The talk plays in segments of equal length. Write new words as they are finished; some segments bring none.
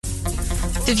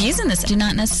The views in this do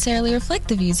not necessarily reflect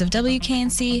the views of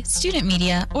WKNC, Student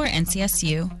Media, or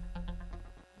NCSU.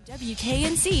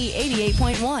 WKNC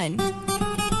 88.1.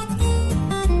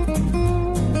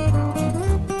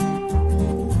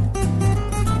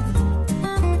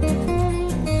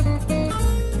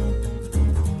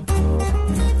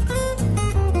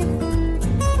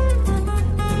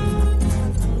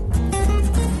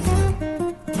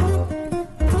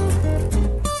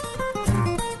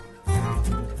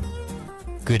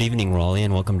 Good evening, Raleigh,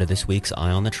 and welcome to this week's Eye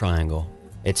on the Triangle.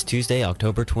 It's Tuesday,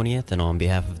 October 20th, and on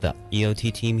behalf of the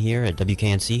EOT team here at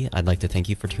WKNC, I'd like to thank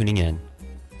you for tuning in.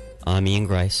 I'm Ian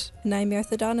Grice. And I'm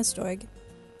Mirtha Donistorg.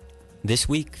 This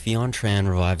week, Fionn Tran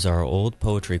revives our old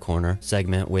Poetry Corner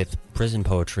segment with prison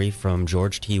poetry from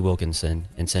George T. Wilkinson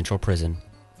in Central Prison.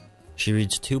 She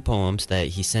reads two poems that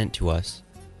he sent to us,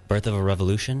 Birth of a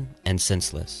Revolution and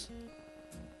Senseless.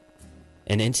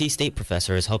 An NC State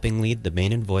professor is helping lead the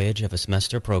maiden voyage of a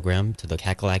semester program to the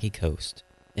Kakalaki Coast.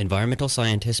 Environmental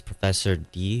scientist Professor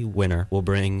D. Winner will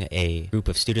bring a group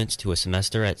of students to a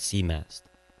semester at CMAST,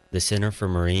 the Center for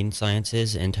Marine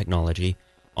Sciences and Technology,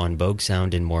 on Bogue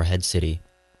Sound in Morehead City.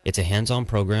 It's a hands-on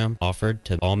program offered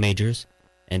to all majors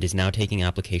and is now taking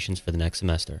applications for the next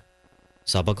semester.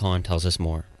 Saba Khan tells us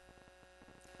more.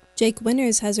 Jake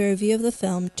Winters has a review of the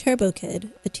film Turbo Kid,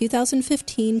 a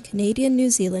 2015 Canadian-New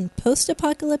Zealand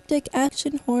post-apocalyptic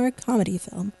action horror comedy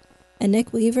film, and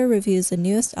Nick Weaver reviews the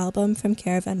newest album from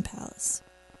Caravan Palace.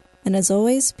 And as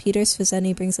always, Peter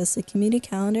Sfazeni brings us the community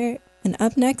calendar, and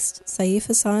up next, Saif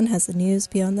Hassan has the news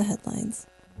beyond the headlines.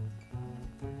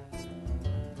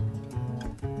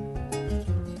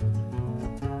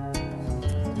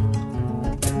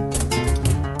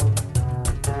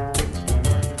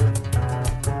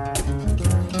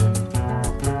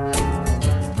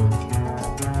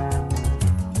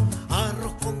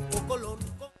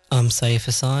 I'm Saif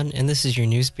Hassan, and this is your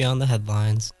news beyond the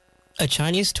headlines. A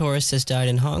Chinese tourist has died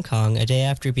in Hong Kong a day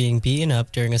after being beaten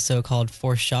up during a so-called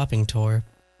forced shopping tour.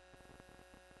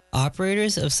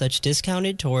 Operators of such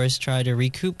discounted tours try to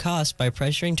recoup costs by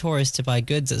pressuring tourists to buy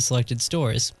goods at selected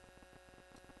stores.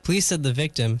 Police said the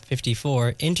victim,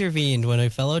 54, intervened when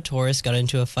a fellow tourist got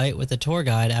into a fight with a tour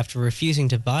guide after refusing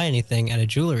to buy anything at a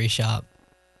jewelry shop.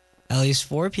 At least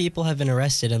 4 people have been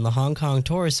arrested, and the Hong Kong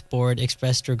Tourist Board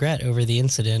expressed regret over the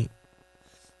incident.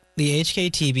 The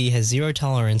HKTB has zero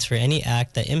tolerance for any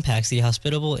act that impacts the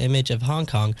hospitable image of Hong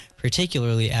Kong,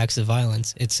 particularly acts of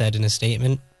violence, it said in a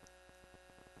statement.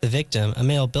 The victim, a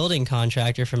male building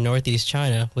contractor from northeast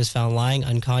China, was found lying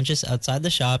unconscious outside the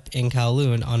shop in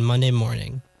Kowloon on Monday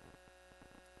morning.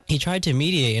 He tried to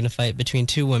mediate in a fight between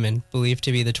 2 women, believed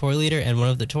to be the tour leader and one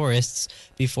of the tourists,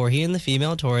 before he and the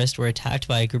female tourist were attacked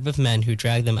by a group of men who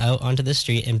dragged them out onto the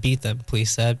street and beat them,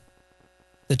 police said.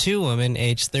 The 2 women,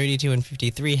 aged 32 and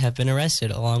 53, have been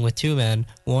arrested along with 2 men,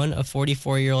 one a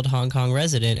 44-year-old Hong Kong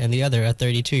resident and the other a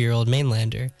 32-year-old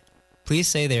mainlander. Police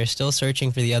say they are still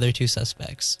searching for the other 2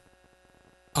 suspects.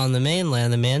 On the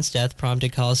mainland, the man's death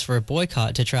prompted calls for a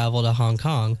boycott to travel to Hong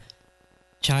Kong.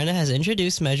 China has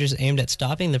introduced measures aimed at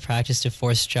stopping the practice of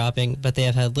forced shopping, but they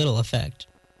have had little effect.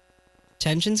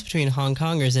 Tensions between Hong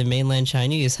Kongers and mainland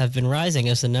Chinese have been rising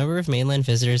as the number of mainland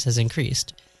visitors has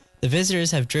increased. The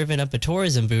visitors have driven up a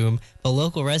tourism boom, but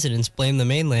local residents blame the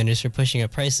mainlanders for pushing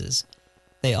up prices.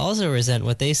 They also resent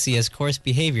what they see as coarse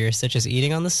behavior, such as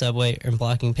eating on the subway or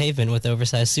blocking pavement with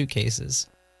oversized suitcases.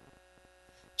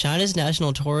 China's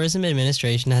National Tourism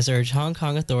Administration has urged Hong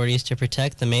Kong authorities to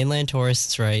protect the mainland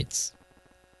tourists' rights.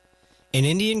 An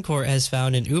Indian court has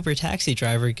found an Uber taxi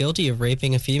driver guilty of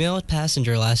raping a female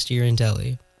passenger last year in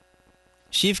Delhi.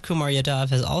 Shiv Kumar Yadav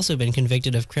has also been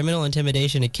convicted of criminal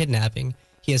intimidation and kidnapping.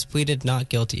 He has pleaded not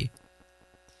guilty.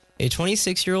 A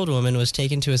 26-year-old woman was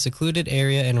taken to a secluded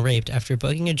area and raped after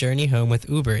booking a journey home with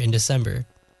Uber in December.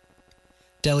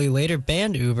 Delhi later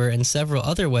banned Uber and several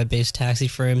other web-based taxi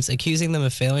firms, accusing them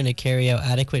of failing to carry out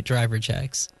adequate driver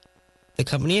checks. The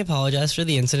company apologized for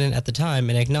the incident at the time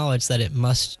and acknowledged that it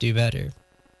must do better.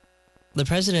 The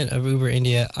president of Uber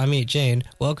India, Amit Jain,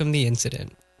 welcomed the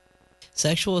incident.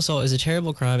 Sexual assault is a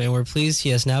terrible crime, and we're pleased he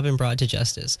has now been brought to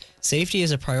justice. Safety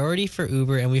is a priority for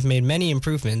Uber, and we've made many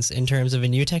improvements in terms of a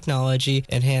new technology,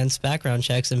 enhanced background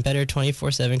checks, and better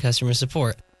 24/7 customer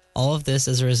support. All of this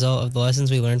as a result of the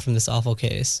lessons we learned from this awful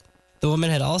case. The woman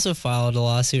had also filed a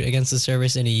lawsuit against the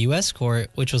service in a U.S. court,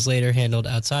 which was later handled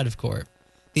outside of court.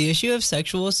 The issue of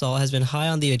sexual assault has been high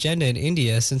on the agenda in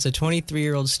India since a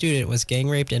 23-year-old student was gang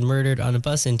raped and murdered on a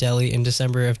bus in Delhi in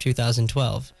December of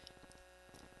 2012.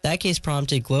 That case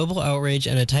prompted global outrage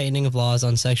and a tightening of laws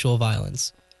on sexual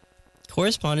violence.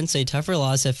 Correspondents say tougher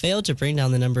laws have failed to bring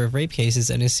down the number of rape cases,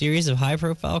 and a series of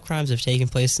high-profile crimes have taken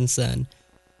place since then.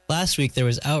 Last week, there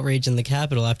was outrage in the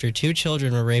Capitol after 2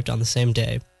 children were raped on the same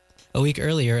day. A week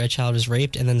earlier, a child was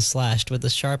raped and then slashed with a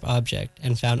sharp object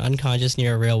and found unconscious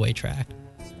near a railway track.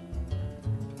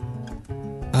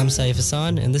 I'm Saif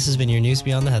Hassan, and this has been your News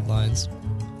Beyond the Headlines.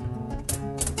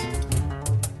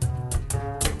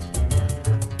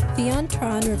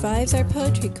 Tron revives our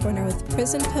poetry corner with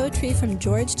prison poetry from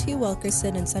George T.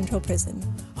 Wilkerson in Central Prison.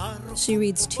 She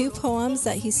reads 2 poems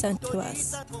that he sent to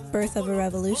us, Birth of a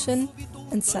Revolution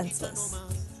and Senseless.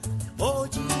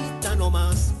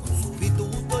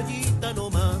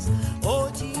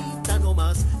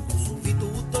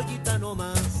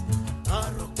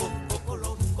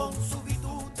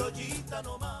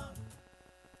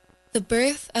 The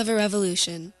Birth of a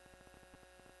Revolution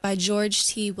by George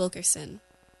T. Wilkerson.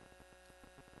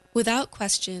 Without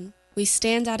question, we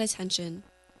stand at attention,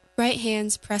 right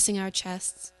hands pressing our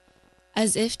chests,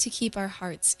 as if to keep our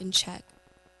hearts in check.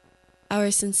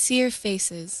 Our sincere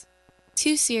faces,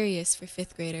 too serious for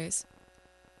 5th graders,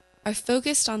 are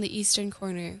focused on the eastern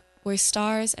corner where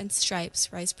stars and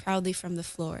stripes rise proudly from the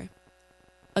floor,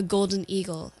 a golden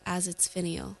eagle as its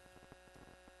finial.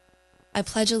 I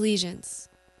pledge allegiance.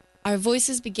 Our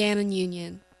voices began in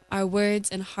union, our words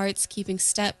and hearts keeping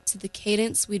step to the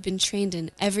cadence we'd been trained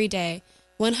in every day,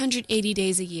 180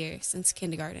 days a year since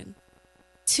kindergarten.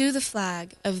 To the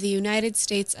flag of the United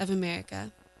States of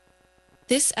America.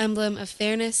 This emblem of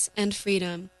fairness and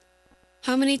freedom.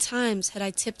 How many times had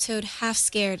I tiptoed half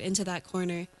scared into that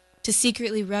corner to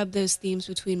secretly rub those themes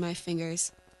between my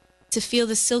fingers, to feel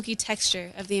the silky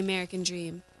texture of the American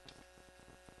dream.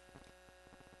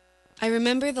 I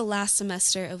remember the last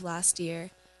semester of last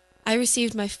year. I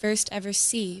received my first ever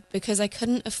C because I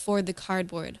couldn't afford the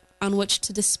cardboard on which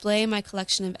to display my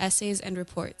collection of essays and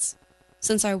reports,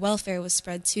 since our welfare was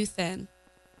spread too thin.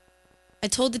 I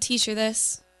told the teacher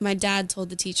this, my dad told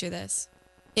the teacher this.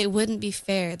 It wouldn't be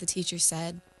fair, the teacher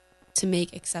said, to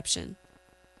make exception.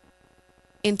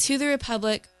 And to the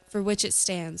republic for which it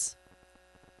stands.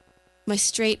 My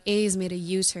straight A's made a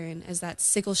U-turn as that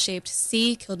sickle-shaped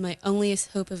C killed my only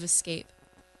hope of escape,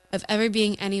 of ever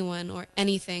being anyone or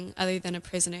anything other than a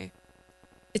prisoner.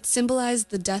 It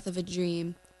symbolized the death of a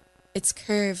dream, its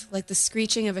curve like the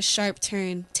screeching of a sharp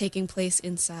turn taking place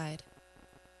inside.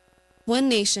 One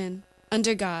nation,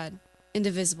 under God,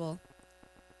 indivisible.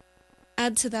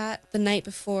 Add to that, the night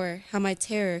before, how my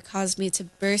terror caused me to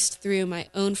burst through my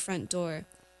own front door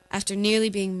after nearly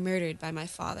being murdered by my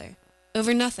father.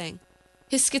 Over nothing.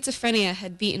 His schizophrenia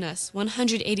had beaten us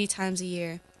 180 times a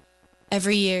year,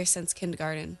 every year since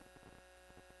kindergarten.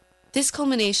 This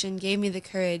culmination gave me the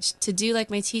courage to do like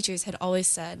my teachers had always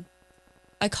said.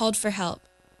 I called for help.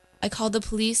 I called the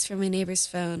police from my neighbor's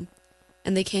phone,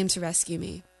 and they came to rescue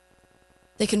me.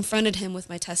 They confronted him with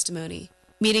my testimony,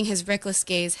 meeting his reckless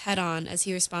gaze head-on as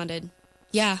he responded,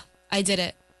 "Yeah, I did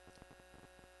it."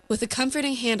 With a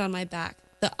comforting hand on my back,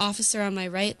 the officer on my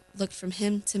right looked from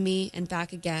him to me and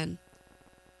back again,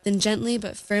 then gently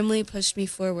but firmly pushed me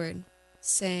forward,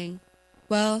 saying,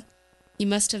 "Well, you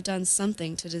must have done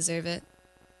something to deserve it."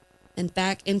 And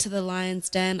back into the lion's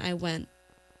den I went,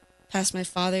 past my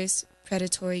father's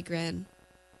predatory grin,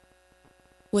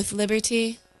 with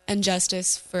liberty and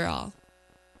justice for all.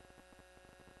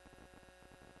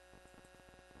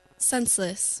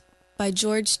 Senseless by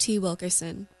George T.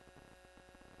 Wilkerson.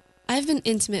 I've been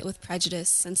intimate with prejudice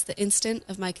since the instant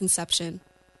of my conception.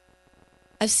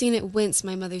 I've seen it wince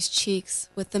my mother's cheeks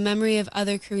with the memory of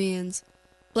other Koreans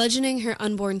bludgeoning her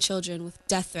unborn children with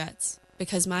death threats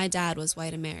because my dad was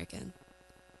white American.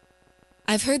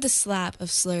 I've heard the slap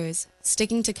of slurs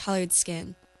sticking to colored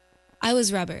skin. I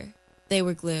was rubber, they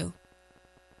were glue.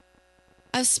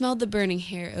 I've smelled the burning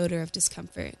hair odor of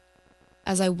discomfort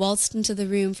as I waltzed into the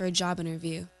room for a job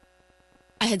interview.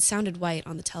 I had sounded white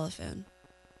on the telephone.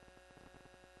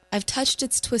 I've touched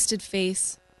its twisted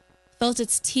face, felt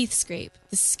its teeth scrape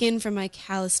the skin from my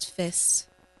calloused fists.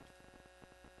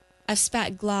 I've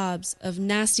spat globs of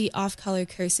nasty off-color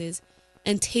curses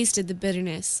and tasted the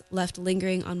bitterness left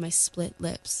lingering on my split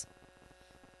lips.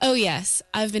 Oh yes,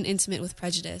 I've been intimate with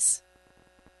prejudice.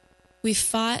 We've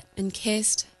fought and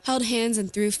kissed, held hands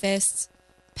and threw fists,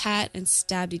 pat and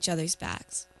stabbed each other's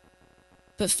backs.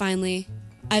 But finally,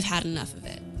 I've had enough of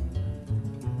it.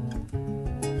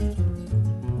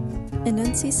 An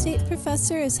NC State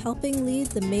professor is helping lead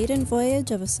the maiden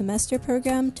voyage of a semester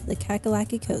program to the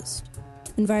Kakalaki Coast.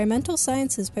 Environmental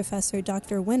Sciences professor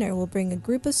Dr. Winner will bring a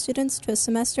group of students to a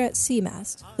semester at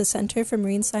CMAST, the Center for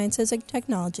Marine Sciences and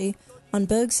Technology, on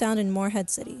Bogue Sound in Morehead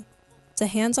City. It's a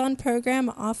hands-on program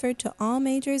offered to all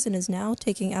majors and is now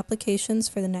taking applications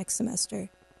for the next semester.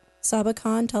 Saba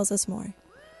Khan tells us more.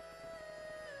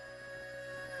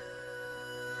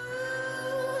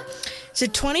 So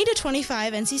 20 to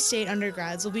 25 NC State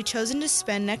undergrads will be chosen to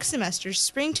spend next semester,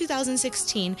 spring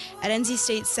 2016, at NC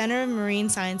State's Center of Marine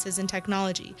Sciences and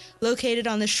Technology, located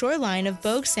on the shoreline of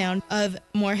Bogue Sound of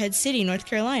Morehead City, North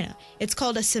Carolina. It's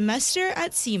called a semester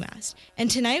at CMAST.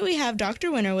 And tonight we have Dr.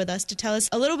 Winter with us to tell us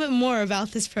a little bit more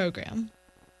about this program.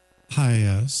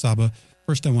 Hi, Saba.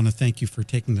 First, I want to thank you for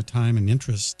taking the time and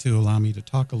interest to allow me to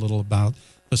talk a little about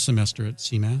the semester at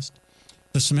CMAST.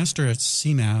 The semester at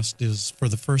CMAST is, for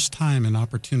the first time, an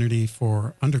opportunity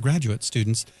for undergraduate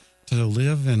students to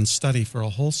live and study for a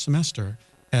whole semester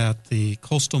at the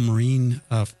Coastal Marine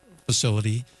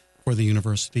facility for the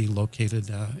university located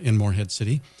in Morehead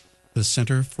City, the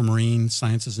Center for Marine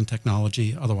Sciences and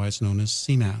Technology, otherwise known as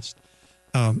CMAST.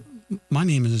 My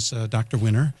name is Dr.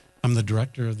 Winter. I'm the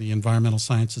director of the Environmental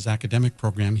Sciences Academic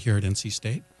Program here at NC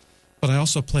State. But I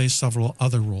also play several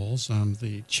other roles. I'm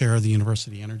the chair of the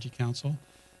University Energy Council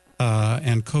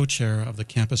and co-chair of the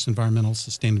Campus Environmental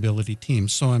Sustainability Team.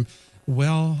 So I'm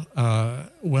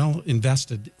well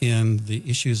invested in the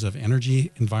issues of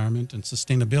energy, environment, and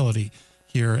sustainability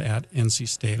here at NC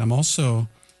State. I'm also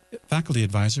faculty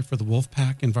advisor for the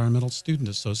Wolfpack Environmental Student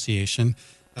Association.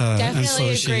 Definitely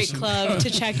a great club to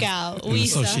check out. An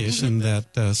association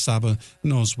that Saba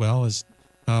knows well as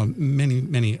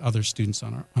many other students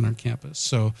on our campus.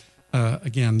 So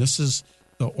again, this is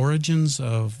the origins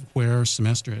of where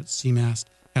semester at CMAST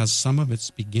has some of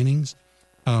its beginnings.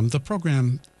 The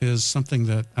program is something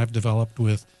that I've developed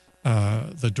with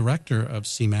the director of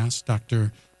CMAST,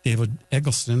 Dr. David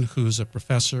Eggleston, who's a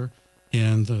professor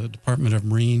in the Department of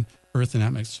Marine, Earth, and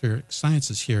Atmospheric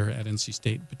Sciences here at NC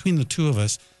State. Between the two of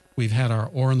us, we've had our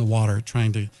oar in the water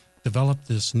trying to develop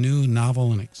this new,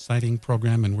 novel, and exciting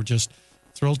program, and we're just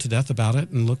thrilled to death about it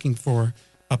and looking for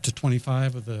up to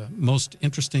 25 of the most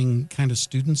interesting kind of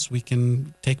students we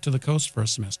can take to the coast for a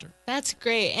semester. That's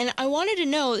great. And I wanted to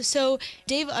know, so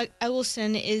Dave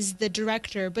Eggleston is the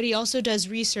director, but he also does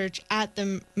research at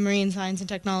the Marine Science and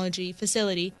Technology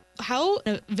facility. How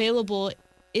available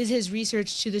is his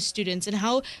research to the students, and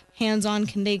how hands-on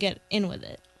can they get in with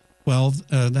it? Well,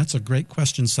 that's a great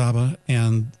question, Saba,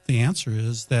 and the answer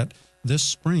is that this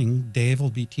spring, Dave will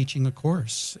be teaching a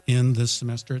course in this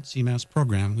semester at CMAST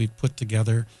program. We've put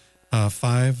together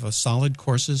 5 solid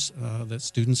courses that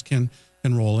students can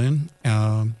enroll in,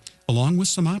 along with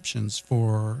some options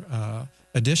for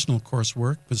additional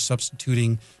coursework with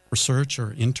substituting research or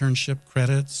internship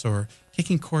credits or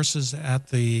taking courses at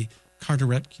the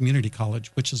Carteret Community College,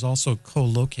 which is also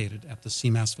co-located at the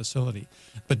CMAST facility.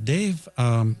 But Dave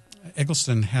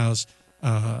Eggleston has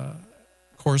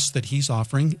course that he's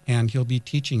offering, and he'll be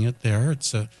teaching it there.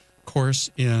 It's a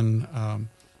course in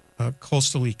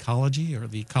coastal ecology, or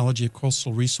the ecology of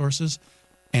coastal resources,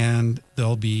 and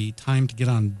there'll be time to get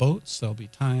on boats, there'll be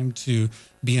time to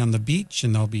be on the beach,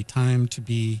 and there'll be time to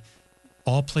be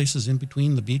all places in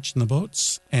between the beach and the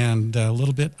boats, and a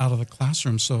little bit out of the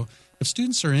classroom. So if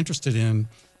students are interested in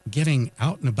getting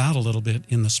out and about a little bit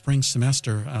in the spring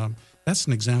semester, that's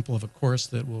an example of a course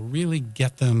that will really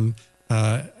get them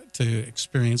to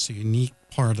experience a unique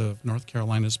part of North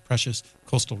Carolina's precious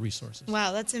coastal resources.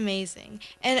 Wow, that's amazing.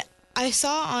 And I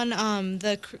saw on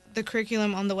the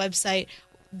curriculum on the website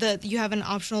that you have an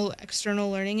optional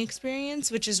external learning experience,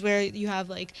 which is where you have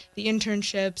like the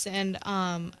internships, and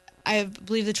I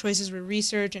believe the choices were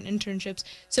research and internships.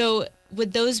 So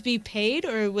would those be paid,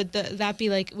 or would that be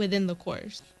like within the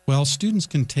course? Well, students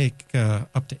can take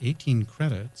up to 18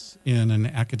 credits in an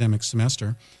academic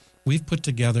semester. We've put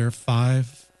together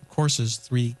 5 courses,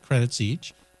 3 credits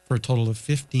each, for a total of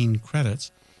 15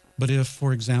 credits. But if,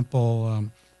 for example,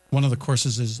 one of the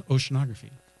courses is oceanography,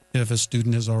 if a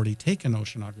student has already taken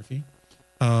oceanography,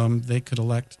 they could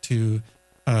elect to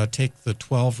take the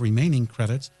 12 remaining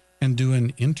credits and do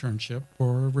an internship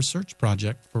or a research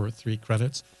project for 3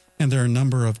 credits. And there are a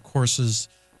number of course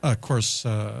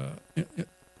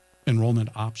enrollment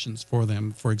options for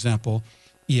them. For example,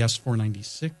 ES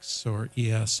 496 or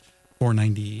ES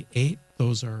 498.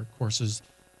 Those are courses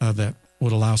that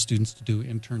would allow students to do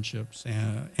internships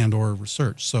and or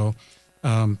research. So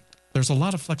there's a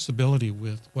lot of flexibility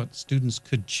with what students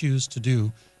could choose to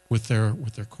do with their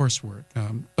coursework.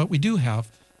 But we do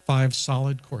have 5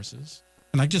 solid courses,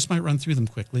 and I just might run through them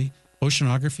quickly.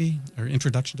 Oceanography, or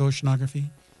Introduction to Oceanography,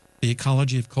 the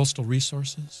Ecology of Coastal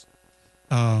Resources,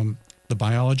 the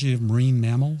Biology of Marine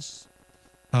Mammals,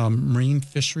 Marine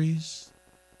Fisheries,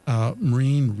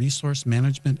 Marine Resource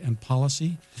Management and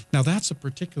Policy. Now, that's a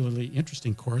particularly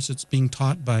interesting course. It's being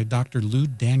taught by Dr. Lou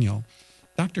Daniel.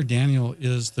 Dr. Daniel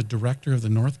is the director of the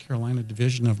North Carolina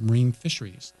Division of Marine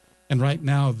Fisheries. And right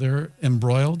now, they're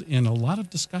embroiled in a lot of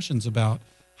discussions about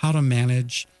how to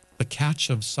manage the catch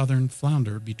of southern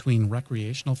flounder between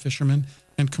recreational fishermen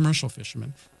and commercial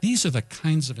fishermen. These are the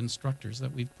kinds of instructors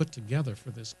that we've put together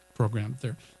for this program.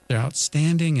 They're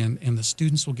outstanding, and the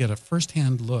students will get a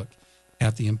firsthand look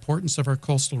at the importance of our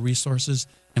coastal resources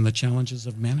and the challenges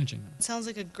of managing them. Sounds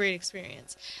like a great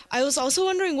experience. I was also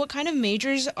wondering what kind of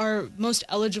majors are most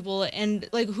eligible, and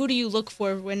like who do you look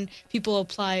for when people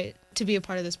apply to be a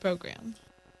part of this program?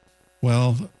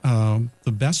 Well,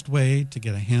 the best way to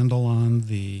get a handle on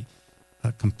the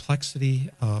complexity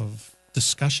of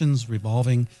discussions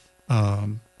revolving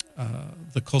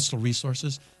the coastal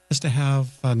resources is to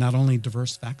have not only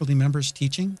diverse faculty members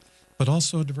teaching, but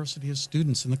also a diversity of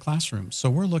students in the classroom.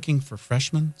 So we're looking for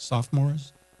freshmen,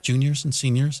 sophomores, juniors, and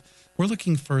seniors. We're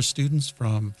looking for students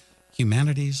from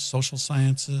humanities, social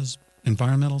sciences,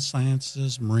 environmental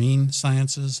sciences, marine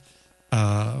sciences,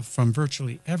 from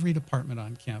virtually every department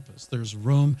on campus. There's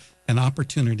room and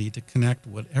opportunity to connect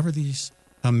whatever these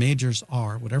majors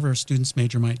are, whatever a student's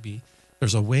major might be.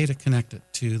 There's a way to connect it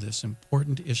to this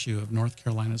important issue of North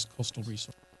Carolina's coastal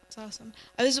resource. That's awesome.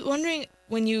 I was wondering,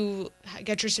 when you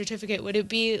get your certificate, would it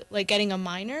be like getting a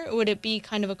minor, or would it be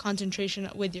kind of a concentration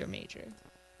with your major?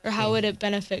 Or how would it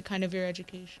benefit kind of your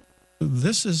education?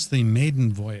 This is the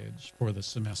maiden voyage for the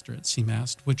semester at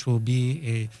CMAS, which will be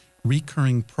a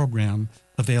recurring program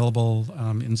available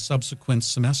in subsequent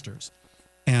semesters.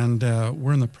 And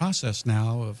we're in the process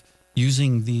now of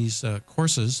using these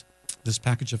courses, this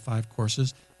package of 5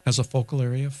 courses, as a focal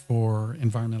area for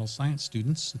environmental science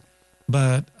students.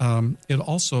 But it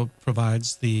also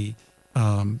provides the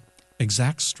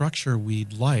exact structure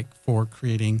we'd like for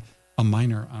creating a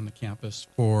minor on the campus,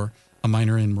 for a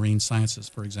minor in marine sciences,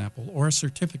 for example, or a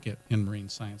certificate in marine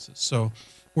sciences. So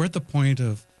we're at the point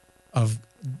of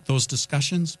those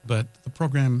discussions, but the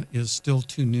program is still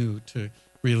too new to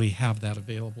really have that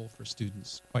available for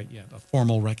students quite yet. A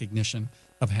formal recognition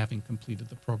of having completed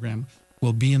the program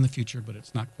will be in the future, but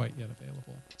it's not quite yet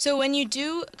available. So when you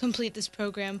do complete this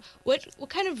program, what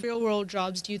kind of real-world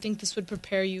jobs do you think this would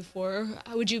prepare you for?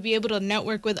 How would you be able to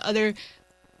network with other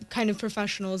kind of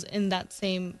professionals in that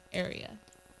same area?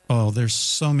 Oh, there's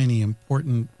so many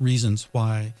important reasons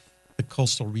why the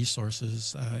coastal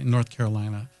resources in North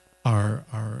Carolina are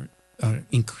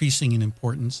increasing in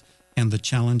importance, and the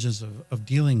challenges of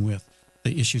dealing with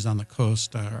the issues on the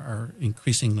coast are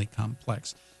increasingly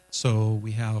complex. So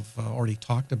we have already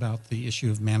talked about the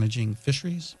issue of managing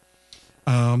fisheries.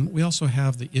 We also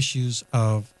have the issues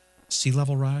of sea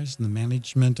level rise and the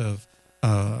management of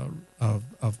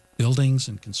buildings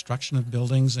and construction of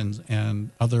buildings and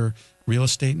other real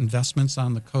estate investments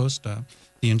on the coast,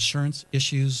 the insurance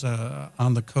issues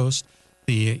on the coast,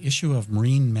 the issue of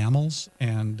marine mammals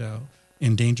and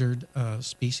endangered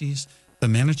species, the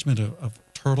management of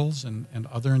turtles and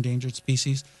other endangered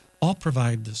species, all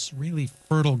provide this really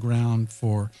fertile ground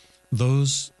for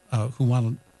those who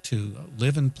want to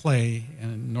live and play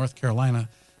in North Carolina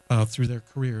through their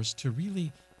careers to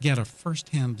really get a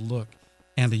firsthand look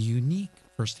and a unique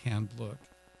firsthand look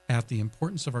at the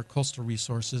importance of our coastal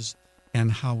resources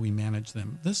and how we manage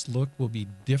them. This look will be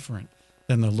different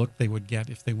than the look they would get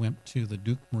if they went to the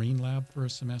Duke Marine Lab for a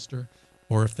semester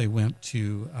or if they went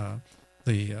to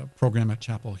the program at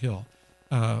Chapel Hill.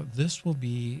 This will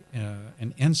be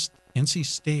an NC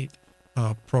State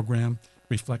program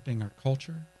reflecting our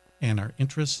culture and our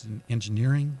interests in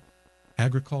engineering,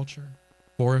 agriculture,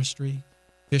 forestry,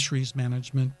 fisheries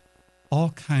management,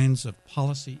 all kinds of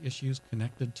policy issues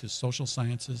connected to social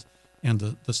sciences and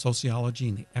the sociology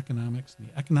and the economics and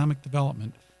the economic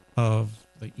development of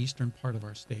the eastern part of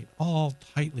our state, all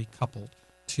tightly coupled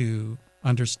to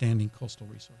understanding coastal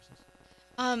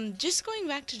resources. Just going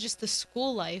back to just the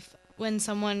school life, when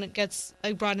someone gets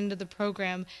brought into the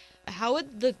program, how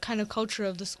would the kind of culture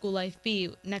of the school life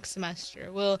be next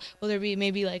semester? Will there be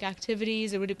maybe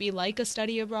activities, or would it be like a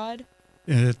study abroad?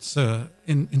 It's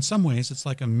in some ways it's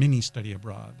like a mini study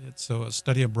abroad. It's a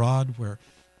study abroad where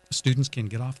students can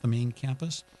get off the main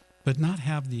campus, but not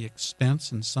have the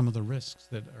expense and some of the risks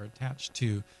that are attached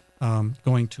to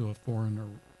going to a foreign or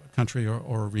country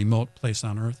or a remote place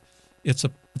on Earth. It's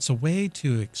a way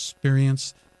to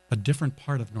experience a different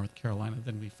part of North Carolina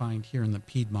than we find here in the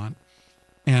Piedmont.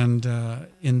 And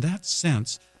in that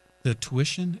sense, the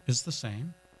tuition is the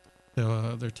same.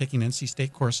 They're taking NC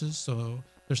State courses, so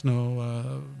there's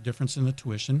no difference in the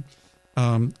tuition.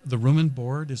 The room and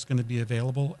board is going to be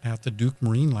available at the Duke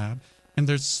Marine Lab, and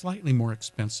they're slightly more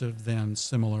expensive than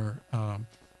similar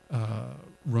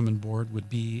room and board would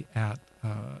be at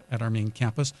our main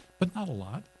campus, but not a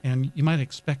lot. And you might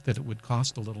expect that it would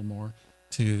cost a little more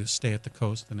to stay at the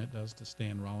coast than it does to stay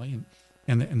in Raleigh,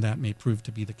 and that may prove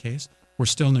to be the case. We're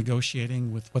still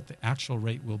negotiating with what the actual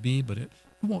rate will be, but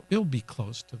it'll be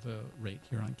close to the rate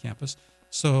here on campus.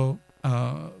 So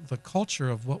the culture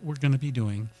of what we're going to be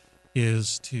doing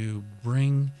is to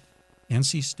bring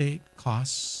NC State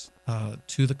costs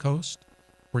to the coast.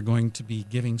 We're going to be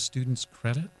giving students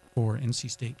credit for NC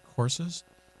State courses,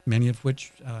 many of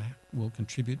which will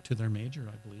contribute to their major,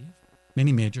 I believe.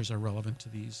 Many majors are relevant to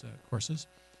these courses.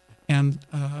 And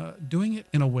doing it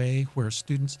in a way where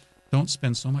students don't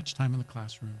spend so much time in the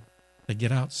classroom. They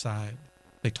get outside.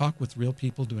 They talk with real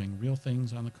people doing real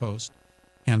things on the coast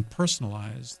and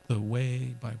personalize the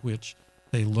way by which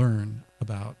they learn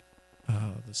about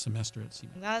the semester at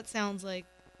CMAS. That sounds like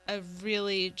a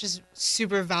really just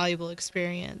super valuable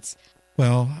experience.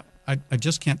 Well, I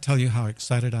just can't tell you how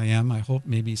excited I am. I hope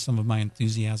maybe some of my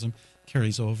enthusiasm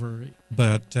carries over.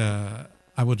 But I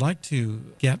would like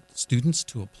to get students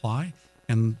to apply.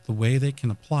 And the way they can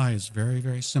apply is very,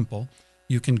 very simple.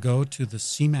 You can go to the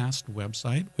CMAST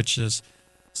website, which is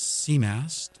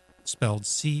CMAST, spelled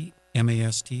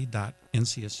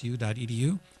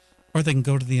CMAST.ncsu.edu, or they can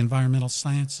go to the Environmental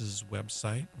Sciences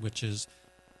website, which is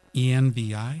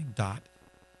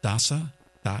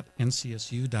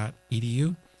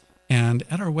envi.dasa.ncsu.edu. And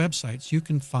at our websites, you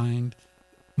can find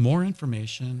more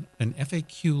information, an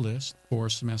FAQ list for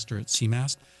semester at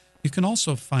CMAST. You can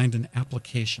also find an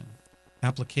application.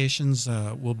 Applications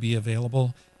will be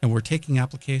available, and we're taking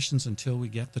applications until we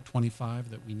get the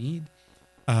 25 that we need,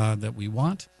 that we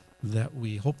want, that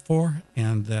we hope for,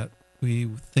 and that we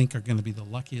think are going to be the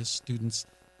luckiest students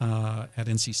at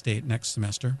NC State next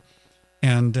semester.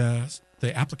 And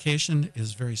the application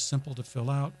is very simple to fill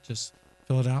out. Just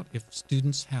fill it out. If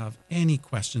students have any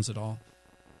questions at all,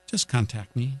 just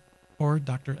contact me, or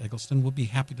Dr. Eggleston will be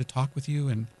happy to talk with you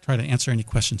and try to answer any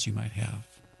questions you might have.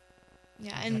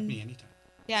 Yeah, Contact me anytime.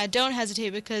 Yeah, don't hesitate,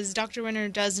 because Dr. Winter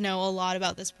does know a lot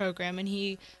about this program, and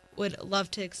he would love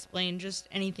to explain just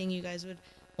anything you guys would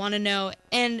want to know.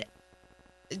 And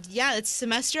yeah, it's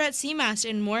semester at CMAST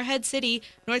in Morehead City,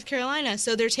 North Carolina.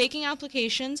 So they're taking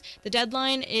applications. The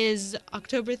deadline is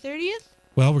October 30th.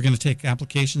 Well, we're going to take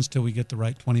applications till we get the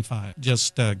right 25.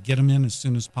 Just get them in as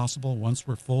soon as possible. Once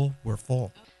we're full, we're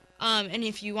full. And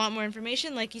if you want more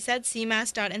information, like you said,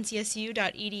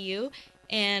 cmas.ncsu.edu.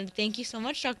 And thank you so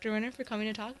much, Dr. Winter, for coming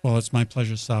to talk. Well, it's my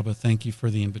pleasure, Saba. Thank you for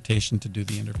the invitation to do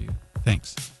the interview.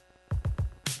 Thanks.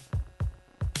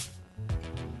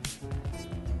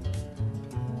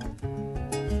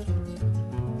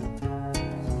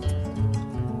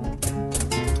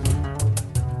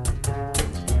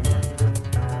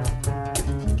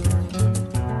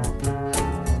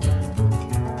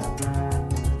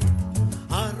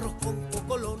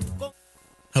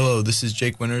 Hello, this is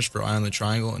Jake Winters for Eye on the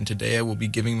Triangle, and today I will be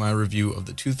giving my review of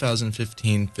the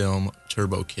 2015 film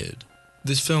Turbo Kid.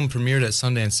 This film premiered at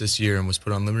Sundance this year and was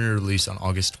put on limited release on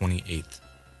August 28th.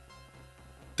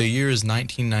 The year is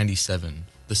 1997,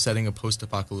 the setting a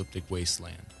post-apocalyptic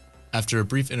wasteland. After a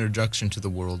brief introduction to the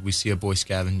world, we see a boy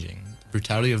scavenging, the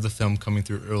brutality of the film coming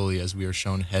through early as we are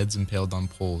shown heads impaled on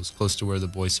poles close to where the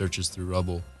boy searches through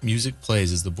rubble. Music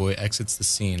plays as the boy exits the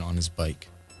scene on his bike.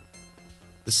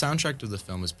 The soundtrack to the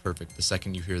film is perfect the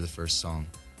second you hear the first song.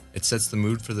 It sets the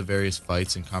mood for the various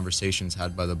fights and conversations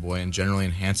had by the boy and generally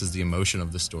enhances the emotion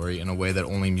of the story in a way that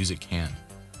only music can.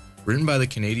 Written by the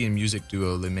Canadian music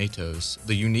duo Les Métos,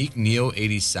 the unique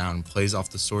neo-80s sound plays off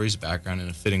the story's background in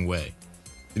a fitting way.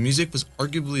 The music was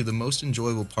arguably the most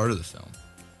enjoyable part of the film.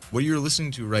 What you're listening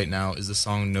to right now is the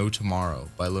song No Tomorrow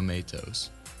by Les Métos,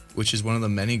 which is one of the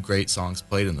many great songs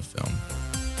played in the film.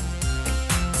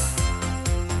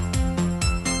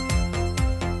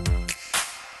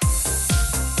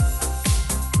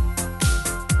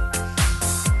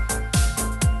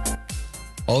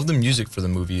 All of the music for the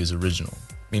movie is original,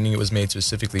 meaning it was made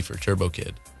specifically for Turbo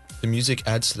Kid. The music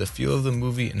adds to the feel of the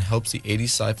movie and helps the 80s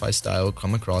sci-fi style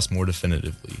come across more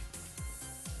definitively.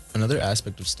 Another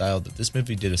aspect of style that this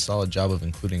movie did a solid job of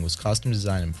including was costume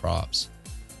design and props.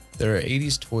 There are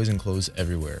 80s toys and clothes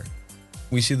everywhere.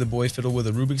 We see the boy fiddle with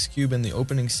a Rubik's Cube in the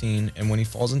opening scene, and when he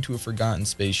falls into a forgotten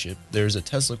spaceship, there is a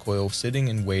Tesla coil sitting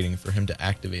and waiting for him to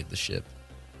activate the ship.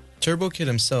 Turbo Kid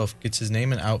himself gets his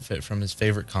name and outfit from his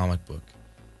favorite comic book.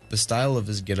 The style of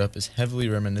his getup is heavily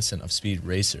reminiscent of Speed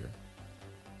Racer.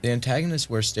 The antagonists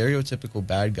wear stereotypical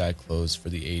bad guy clothes for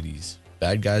the 80s.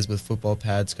 Bad guys with football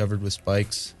pads covered with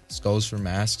spikes, skulls for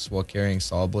masks while carrying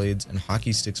saw blades, and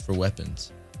hockey sticks for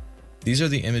weapons. These are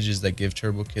the images that give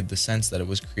Turbo Kid the sense that it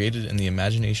was created in the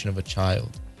imagination of a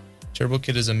child. Turbo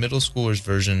Kid is a middle schooler's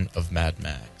version of Mad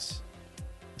Max.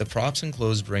 The props and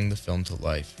clothes bring the film to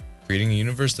life, creating a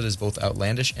universe that is both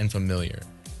outlandish and familiar.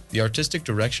 The artistic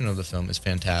direction of the film is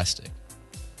fantastic.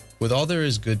 With all there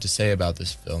is good to say about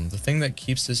this film, the thing that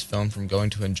keeps this film from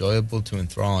going to enjoyable to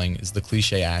enthralling is the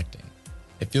cliche acting.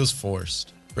 It feels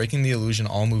forced, breaking the illusion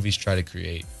all movies try to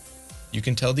create. You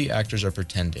can tell the actors are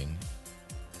pretending.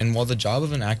 And while the job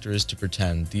of an actor is to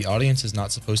pretend, the audience is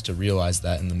not supposed to realize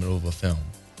that in the middle of a film.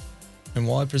 And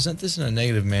while I present this in a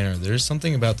negative manner, there is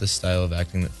something about this style of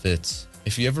acting that fits.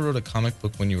 If you ever wrote a comic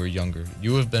book when you were younger,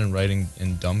 you would have been writing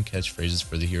in dumb catchphrases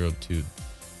for the hero too.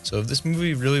 So if this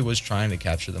movie really was trying to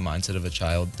capture the mindset of a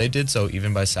child, they did so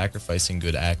even by sacrificing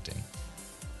good acting.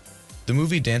 The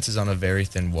movie dances on a very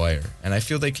thin wire, and I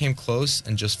feel they came close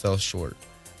and just fell short.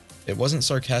 It wasn't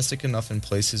sarcastic enough in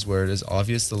places where it is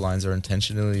obvious the lines are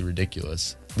intentionally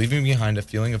ridiculous, leaving behind a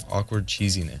feeling of awkward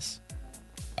cheesiness.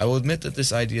 I will admit that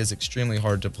this idea is extremely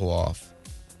hard to pull off.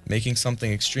 Making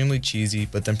something extremely cheesy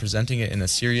but then presenting it in a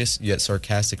serious yet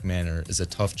sarcastic manner is a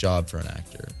tough job for an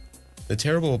actor. The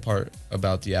terrible part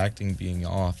about the acting being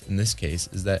off in this case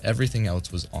is that everything else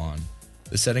was on.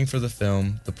 The setting for the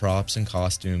film, the props and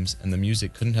costumes, and the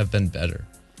music couldn't have been better.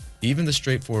 Even the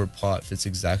straightforward plot fits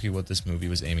exactly what this movie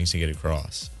was aiming to get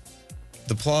across.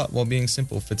 The plot, while being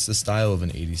simple, fits the style of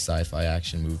an 80s sci-fi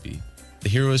action movie. The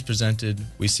hero is presented,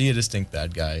 we see a distinct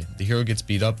bad guy, the hero gets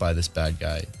beat up by this bad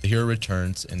guy, the hero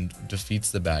returns and defeats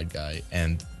the bad guy,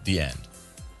 and the end.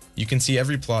 You can see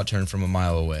every plot turn from a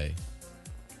mile away.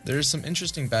 There is some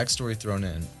interesting backstory thrown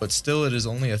in, but still it is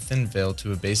only a thin veil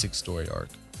to a basic story arc.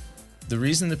 The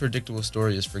reason the predictable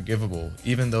story is forgivable,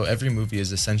 even though every movie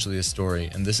is essentially a story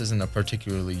and this isn't a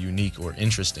particularly unique or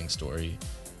interesting story,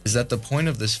 is that the point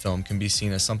of this film can be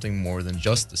seen as something more than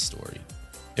just the story.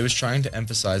 It was trying to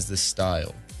emphasize this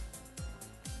style,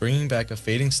 bringing back a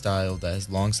fading style that has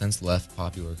long since left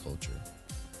popular culture.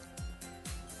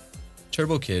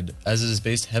 Turbo Kid, as it is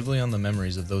based heavily on the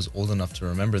memories of those old enough to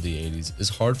remember the 80s, is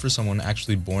hard for someone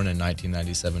actually born in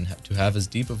 1997 to have as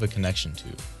deep of a connection to.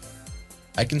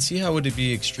 I can see how it would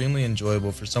be extremely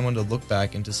enjoyable for someone to look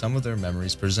back into some of their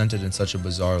memories presented in such a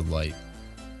bizarre light.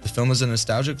 The film is a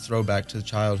nostalgic throwback to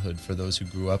childhood for those who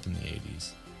grew up in the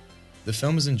 80s. The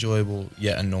film is enjoyable,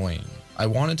 yet annoying. I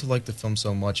wanted to like the film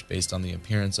so much based on the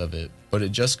appearance of it, but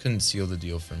it just couldn't seal the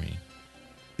deal for me.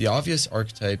 The obvious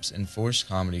archetypes and forced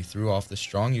comedy threw off the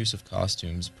strong use of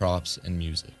costumes, props, and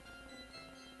music.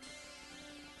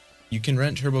 You can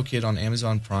rent Turbo Kid on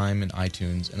Amazon Prime and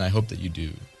iTunes, and I hope that you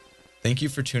do. Thank you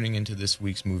for tuning into this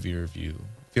week's movie review.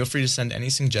 Feel free to send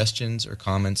any suggestions or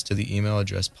comments to the email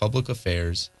address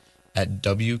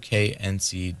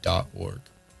publicaffairs@wknc.org.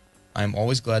 I am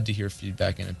always glad to hear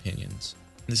feedback and opinions.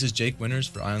 This is Jake Winters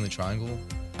for Eye on the Triangle.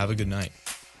 Have a good night.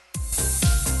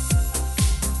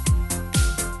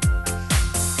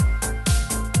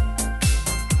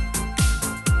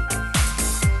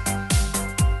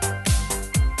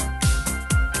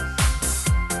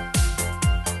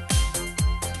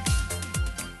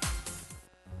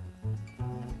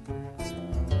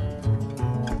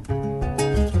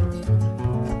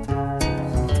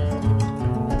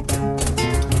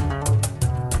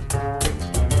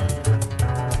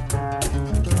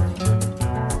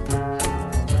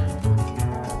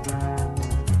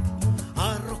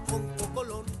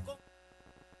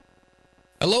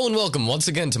 Hello and welcome once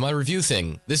again to my review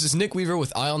thing. This is Nick Weaver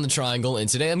with Eye on the Triangle, and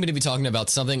today I'm going to be talking about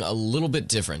something a little bit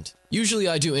different. Usually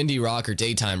I do indie rock or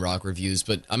daytime rock reviews,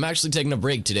 but I'm actually taking a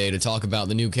break today to talk about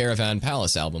the new Caravan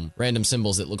Palace album, Random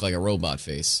Symbols That Look Like a Robot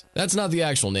Face. That's not the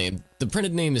actual name. The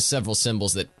printed name is several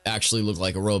symbols that actually look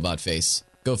like a robot face.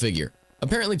 Go figure.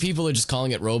 Apparently people are just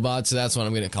calling it robot, so that's what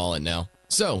I'm going to call it now.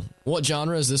 So, what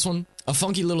genre is this one? A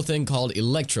funky little thing called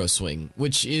electro swing,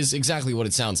 which is exactly what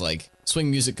it sounds like.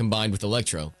 Swing music combined with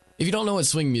electro. If you don't know what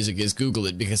swing music is, Google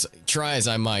it, because try as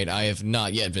I might, I have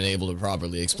not yet been able to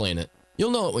properly explain it.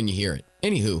 You'll know it when you hear it.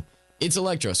 Anywho, it's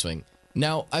electro swing.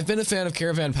 Now, I've been a fan of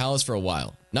Caravan Palace for a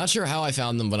while. Not sure how I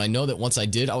found them, but I know that once I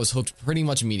did, I was hooked pretty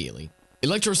much immediately.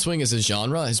 Electro swing as a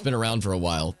genre has been around for a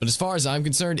while, but as far as I'm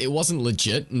concerned, it wasn't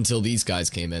legit until these guys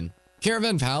came in.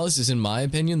 Caravan Palace is, in my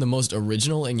opinion, the most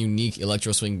original and unique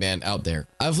electro swing band out there.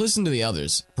 I've listened to the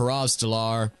others, Parav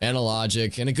Stellar,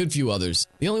 Analogic, and a good few others.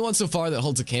 The only one so far that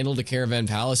holds a candle to Caravan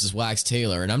Palace is Wax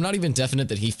Taylor, and I'm not even definite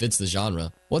that he fits the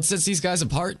genre. What sets these guys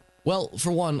apart? Well,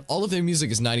 for one, all of their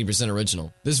music is 90%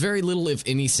 original. There's very little, if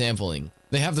any, sampling.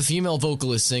 They have the female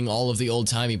vocalist sing all of the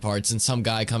old-timey parts and some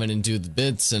guy come in and do the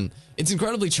bits, and it's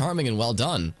incredibly charming and well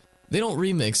done. They don't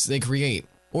remix, they create.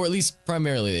 Or at least,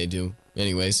 primarily they do.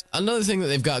 Anyways, another thing that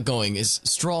they've got going is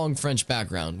strong French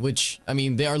background, which, I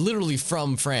mean, they are literally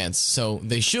from France, so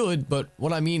they should, but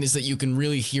what I mean is that you can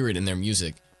really hear it in their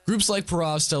music. Groups like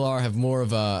Parav Stellar have more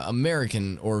of a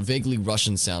American or vaguely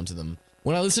Russian sound to them.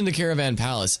 When I listen to Caravan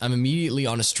Palace, I'm immediately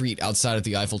on a street outside of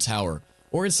the Eiffel Tower,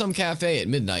 or in some cafe at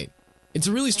midnight. It's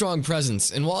a really strong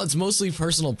presence, and while it's mostly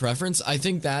personal preference, I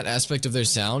think that aspect of their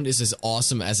sound is as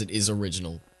awesome as it is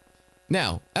original.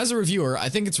 Now, as a reviewer, I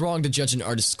think it's wrong to judge an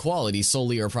artist's quality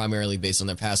solely or primarily based on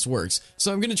their past works,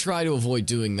 so I'm going to try to avoid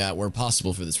doing that where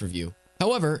possible for this review.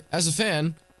 However, as a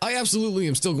fan, I absolutely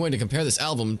am still going to compare this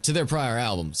album to their prior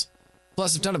albums.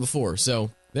 Plus, I've done it before,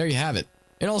 so there you have it.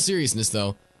 In all seriousness,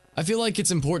 though, I feel like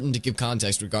it's important to give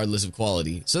context regardless of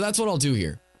quality, so that's what I'll do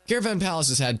here. Caravan Palace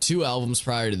has had 2 albums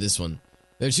prior to this one.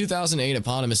 Their 2008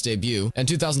 eponymous debut and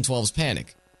 2012's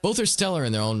Panic. Both are stellar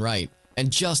in their own right,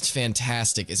 and just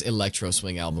fantastic as electro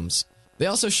swing albums. They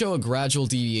also show a gradual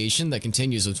deviation that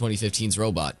continues with 2015's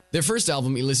Robot. Their first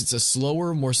album elicits a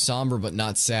slower, more somber but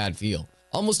not sad feel.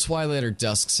 Almost Twilight or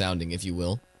Dusk sounding, if you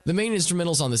will. The main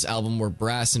instrumentals on this album were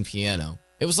brass and piano.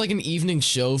 It was like an evening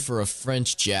show for a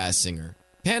French jazz singer.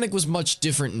 Panic was much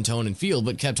different in tone and feel,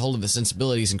 but kept hold of the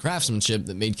sensibilities and craftsmanship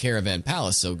that made Caravan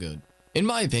Palace so good. In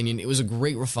my opinion, it was a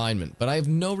great refinement, but I have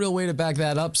no real way to back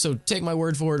that up, so take my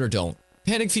word for it or don't.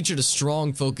 Panic featured a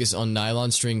strong focus on nylon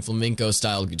string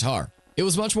flamenco-styled guitar. It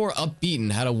was much more upbeat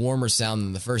and had a warmer sound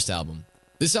than the first album.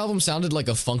 This album sounded like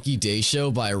a funky day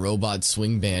show by a robot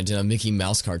swing band in a Mickey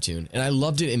Mouse cartoon, and I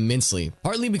loved it immensely,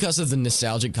 partly because of the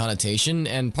nostalgic connotation,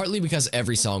 and partly because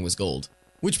every song was gold.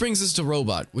 Which brings us to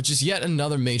Robot, which is yet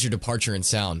another major departure in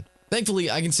sound.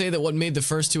 Thankfully, I can say that what made the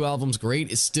first 2 albums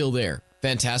great is still there.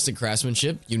 Fantastic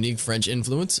craftsmanship, unique French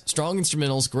influence, strong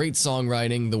instrumentals, great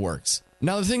songwriting, the works.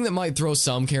 Now, the thing that might throw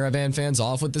some Caravan fans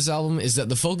off with this album is that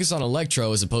the focus on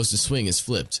electro as opposed to swing is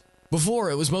flipped.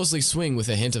 Before, it was mostly swing with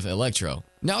a hint of electro.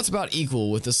 Now it's about equal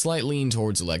with a slight lean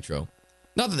towards electro.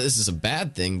 Not that this is a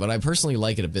bad thing, but I personally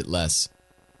like it a bit less.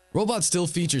 Robot still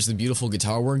features the beautiful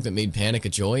guitar work that made Panic a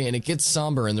joy, and it gets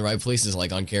somber in the right places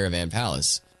like on Caravan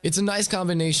Palace. It's a nice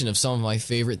combination of some of my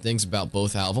favorite things about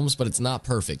both albums, but it's not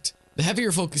perfect. The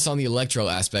heavier focus on the electro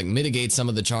aspect mitigates some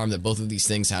of the charm that both of these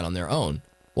things had on their own.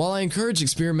 While I encourage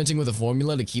experimenting with a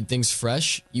formula to keep things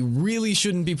fresh, you really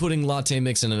shouldn't be putting latte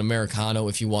mix in an Americano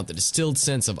if you want the distilled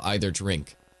sense of either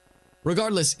drink.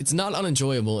 Regardless, it's not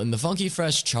unenjoyable and the funky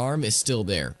fresh charm is still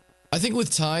there. I think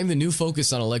with time, the new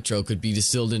focus on electro could be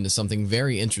distilled into something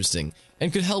very interesting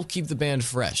and could help keep the band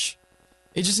fresh.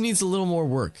 It just needs a little more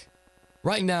work.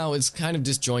 Right now, it's kind of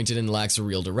disjointed and lacks a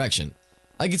real direction.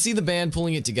 I could see the band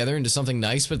pulling it together into something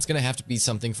nice, but it's going to have to be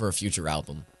something for a future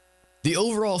album. The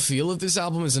overall feel of this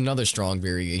album is another strong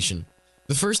variation.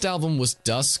 The first album was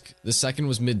dusk, the second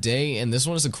was midday, and this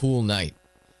one is a cool night.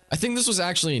 I think this was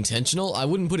actually intentional. I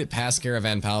wouldn't put it past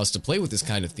Caravan Palace to play with this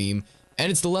kind of theme,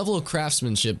 and it's the level of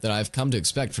craftsmanship that I've come to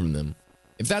expect from them.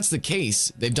 If that's the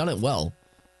case, they've done it well.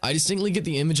 I distinctly get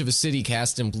the image of a city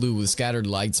cast in blue with scattered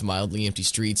lights, mildly empty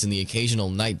streets, and the occasional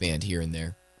night band here and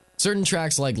there. Certain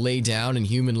tracks like Lay Down and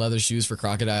Human Leather Shoes for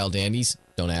Crocodile Dandies,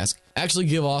 don't ask, actually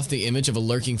give off the image of a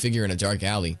lurking figure in a dark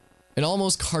alley. An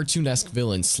almost cartoonesque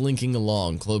villain slinking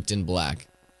along, cloaked in black.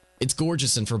 It's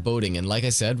gorgeous and foreboding, and like I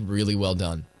said, really well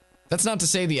done. That's not to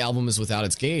say the album is without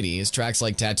its gaiety, as tracks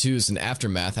like Tattoos and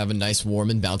Aftermath have a nice warm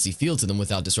and bouncy feel to them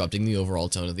without disrupting the overall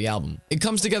tone of the album. It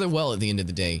comes together well at the end of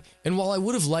the day, and while I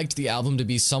would have liked the album to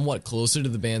be somewhat closer to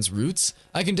the band's roots,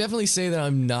 I can definitely say that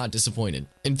I'm not disappointed.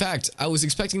 In fact, I was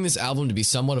expecting this album to be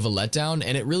somewhat of a letdown,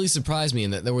 and it really surprised me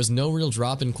in that there was no real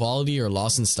drop in quality or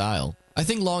loss in style. I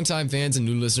think longtime fans and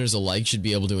new listeners alike should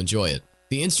be able to enjoy it.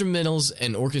 The instrumentals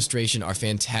and orchestration are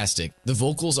fantastic, the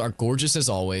vocals are gorgeous as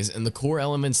always, and the core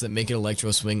elements that make it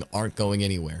electro swing aren't going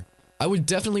anywhere. I would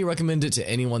definitely recommend it to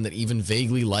anyone that even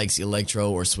vaguely likes electro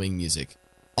or swing music.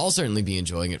 I'll certainly be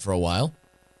enjoying it for a while.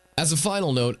 As a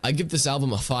final note, I give this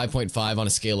album a 5.5 on a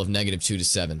scale of -2 to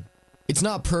 7. It's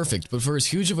not perfect, but for as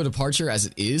huge of a departure as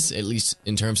it is, at least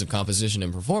in terms of composition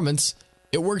and performance,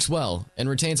 it works well and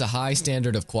retains a high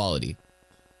standard of quality.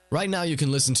 Right now you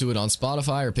can listen to it on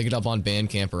Spotify or pick it up on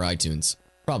Bandcamp or iTunes.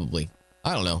 Probably.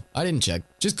 I don't know. I didn't check.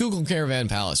 Just Google Caravan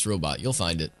Palace Robot. You'll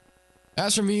find it.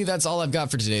 As for me, that's all I've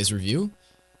got for today's review.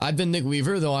 I've been Nick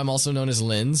Weaver, though I'm also known as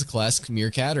Lens, Klesk,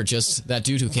 Meerkat, or just that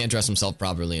dude who can't dress himself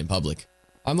properly in public.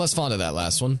 I'm less fond of that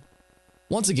last one.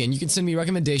 Once again, you can send me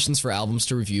recommendations for albums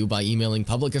to review by emailing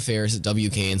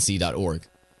publicaffairs@wknc.org.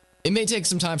 It may take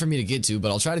some time for me to get to,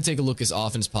 but I'll try to take a look as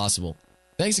often as possible.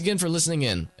 Thanks again for listening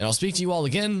in, and I'll speak to you all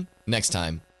again next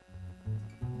time.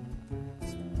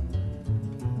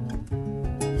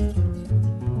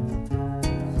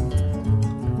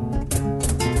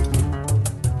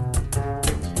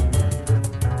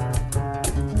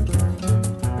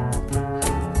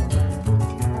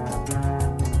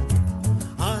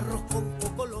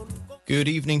 Good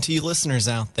evening to you listeners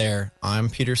out there. I'm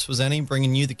Peter Swazeni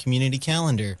bringing you the community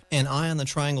calendar, an Eye on the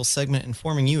Triangle segment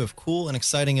informing you of cool and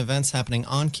exciting events happening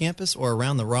on campus or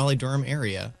around the Raleigh-Durham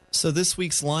area. So this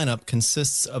week's lineup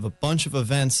consists of a bunch of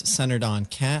events centered on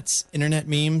cats, internet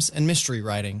memes, and mystery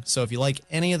writing. So if you like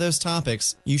any of those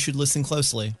topics, you should listen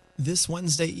closely. This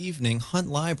Wednesday evening, Hunt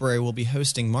Library will be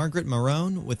hosting Margaret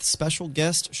Marone with special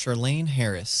guest Charlene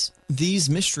Harris. These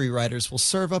mystery writers will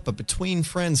serve up a between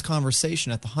friends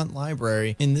conversation at the Hunt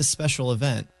Library in this special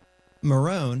event.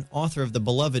 Marone, author of the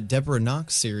beloved Deborah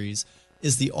Knox series,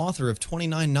 is the author of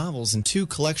 29 novels and 2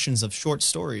 collections of short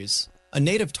stories. A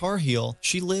native Tar Heel,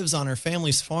 she lives on her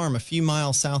family's farm a few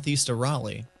miles southeast of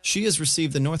Raleigh. She has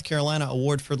received the North Carolina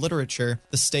Award for Literature,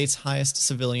 the state's highest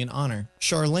civilian honor.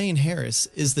 Charlene Harris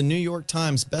is the New York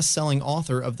Times best-selling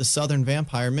author of The Southern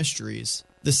Vampire Mysteries.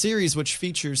 The series, which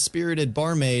features spirited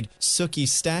barmaid Sookie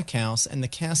Stackhouse and the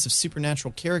cast of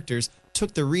supernatural characters,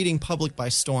 took the reading public by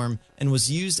storm and was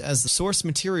used as the source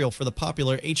material for the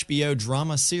popular HBO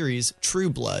drama series True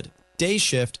Blood. Day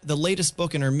Shift, the latest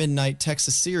book in her Midnight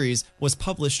Texas series, was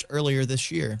published earlier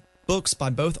this year. Books by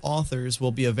both authors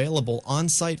will be available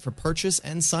on-site for purchase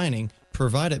and signing,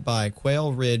 provided by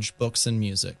Quail Ridge Books and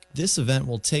Music. This event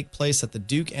will take place at the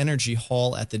Duke Energy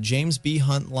Hall at the James B.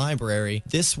 Hunt Library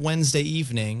this Wednesday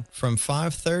evening from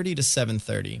 5:30 to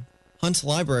 7:30. Hunt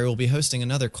Library will be hosting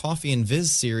another Coffee and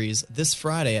Viz series this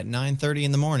Friday at 9:30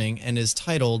 in the morning and is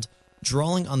titled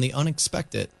Drawing on the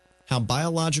Unexpected: How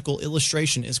Biological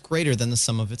Illustration is Greater Than the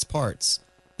Sum of Its Parts.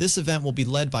 This event will be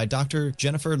led by Dr.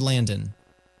 Jennifer Landon.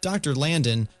 Dr.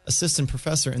 Landon, assistant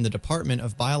professor in the Department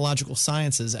of Biological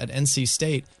Sciences at NC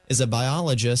State, is a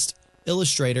biologist,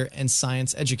 illustrator, and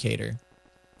science educator.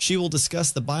 She will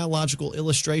discuss the biological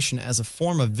illustration as a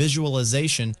form of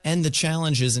visualization and the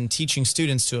challenges in teaching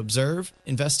students to observe,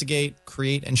 investigate,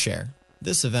 create, and share.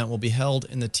 This event will be held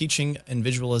in the Teaching and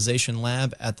Visualization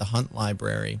Lab at the Hunt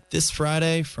Library this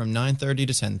Friday from 9:30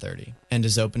 to 10:30 and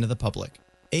is open to the public.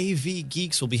 AV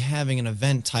Geeks will be having an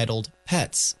event titled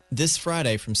Pets this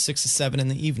Friday from 6 to 7 in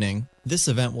the evening. This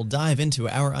event will dive into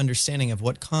our understanding of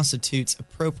what constitutes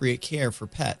appropriate care for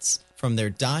pets. From their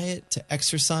diet to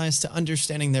exercise to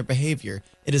understanding their behavior,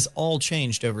 it has all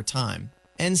changed over time.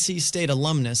 NC State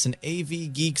alumnus and AV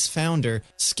Geeks founder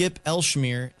Skip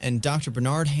Elshmere and Dr.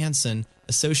 Bernard Hansen,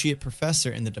 associate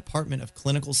professor in the Department of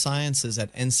Clinical Sciences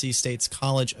at NC State's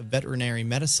College of Veterinary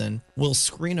Medicine, will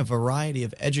screen a variety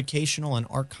of educational and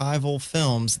archival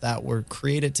films that were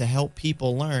created to help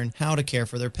people learn how to care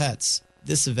for their pets.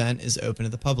 This event is open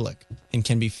to the public and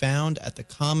can be found at the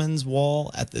Commons Wall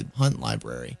at the Hunt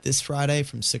Library this Friday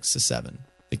from 6 to 7.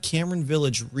 The Cameron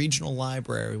Village Regional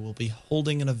Library will be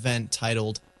holding an event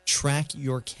titled Track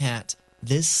Your Cat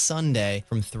this Sunday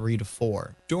from 3 to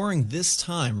 4. During this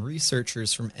time,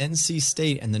 researchers from NC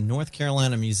State and the North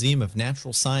Carolina Museum of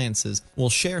Natural Sciences will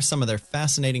share some of their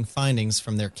fascinating findings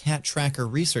from their Cat Tracker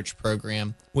research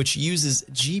program, which uses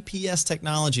GPS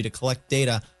technology to collect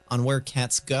data on where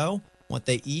cats go, what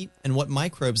they eat, and what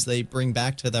microbes they bring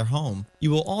back to their home. You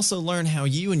will also learn how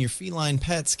you and your feline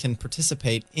pets can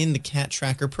participate in the Cat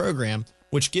Tracker program,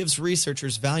 which gives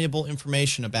researchers valuable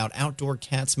information about outdoor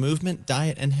cats' movement,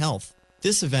 diet, and health.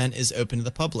 This event is open to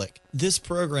the public. This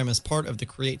program is part of the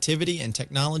Creativity and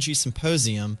Technology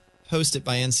Symposium hosted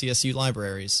by NCSU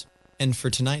Libraries. And for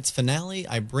tonight's finale,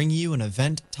 I bring you an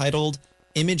event titled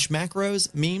Image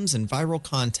Macros, Memes, and Viral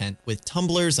Content with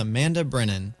Tumblr's Amanda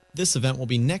Brennan. This event will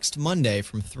be next Monday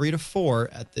from 3 to 4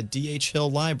 at the D.H.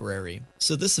 Hill Library.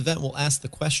 So this event will ask the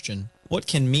question, what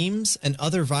can memes and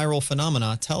other viral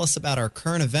phenomena tell us about our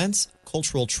current events,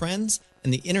 cultural trends,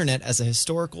 and the internet as a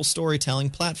historical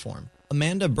storytelling platform?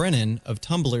 Amanda Brennan of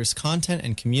Tumblr's content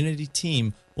and community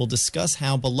team will discuss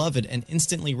how beloved and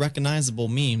instantly recognizable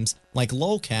memes like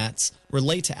lolcats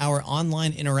relate to our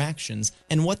online interactions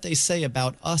and what they say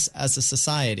about us as a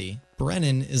society.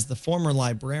 Brennan is the former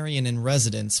librarian in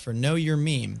residence for Know Your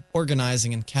Meme,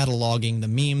 organizing and cataloging the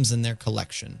memes in their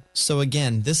collection. So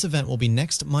again, this event will be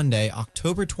next Monday,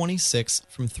 October 26th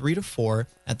from 3 to 4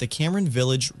 at the Cameron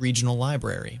Village Regional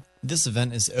Library. This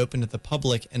event is open to the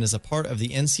public and is a part of the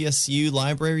NCSU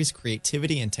Library's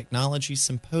Creativity and Technology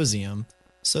Symposium.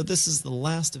 So this is the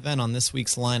last event on this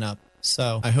week's lineup.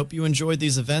 So I hope you enjoyed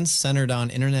these events centered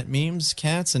on internet memes,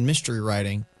 cats, and mystery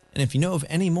writing. And if you know of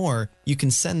any more, you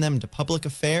can send them to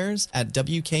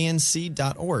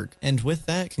publicaffairs@wknc.org. And with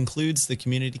that concludes the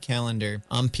community calendar.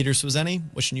 I'm Peter Swazeni,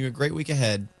 wishing you a great week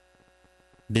ahead.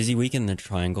 Busy week in the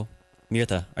Triangle.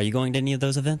 Mirtha, are you going to any of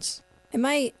those events?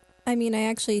 I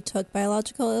actually took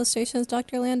biological illustrations,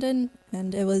 Dr. Landon,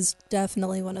 and it was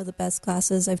definitely one of the best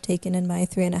classes I've taken in my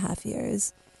 3.5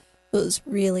 years. It was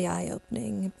really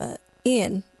eye-opening, but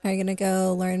Ian, are you going to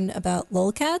go learn about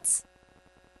lolcats?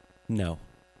 No.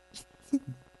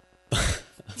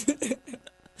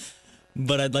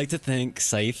 But I'd like to thank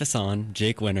Saif Hassan,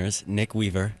 Jake Winters, Nick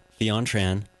Weaver, Fionn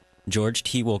Tran, George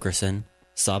T. Wilkerson,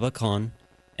 Saba Khan,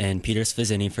 and Peter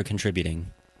Svizzini for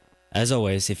contributing. As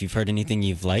always, if you've heard anything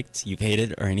you've liked, you've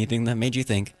hated, or anything that made you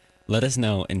think, let us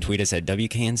know and tweet us at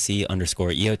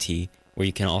WKNC_EOT, where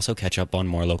you can also catch up on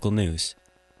more local news.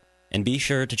 And be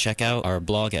sure to check out our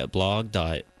blog at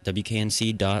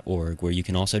blog.wknc.org, where you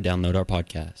can also download our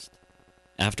podcast.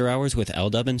 After Hours with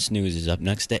L-Dub and Snooze is up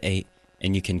next at 8,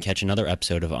 and you can catch another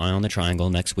episode of Eye on the Triangle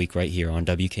next week right here on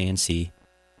WKNC.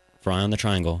 For Eye on the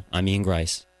Triangle, I'm Ian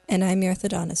Grice. And I'm Mirtha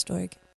Donistorg.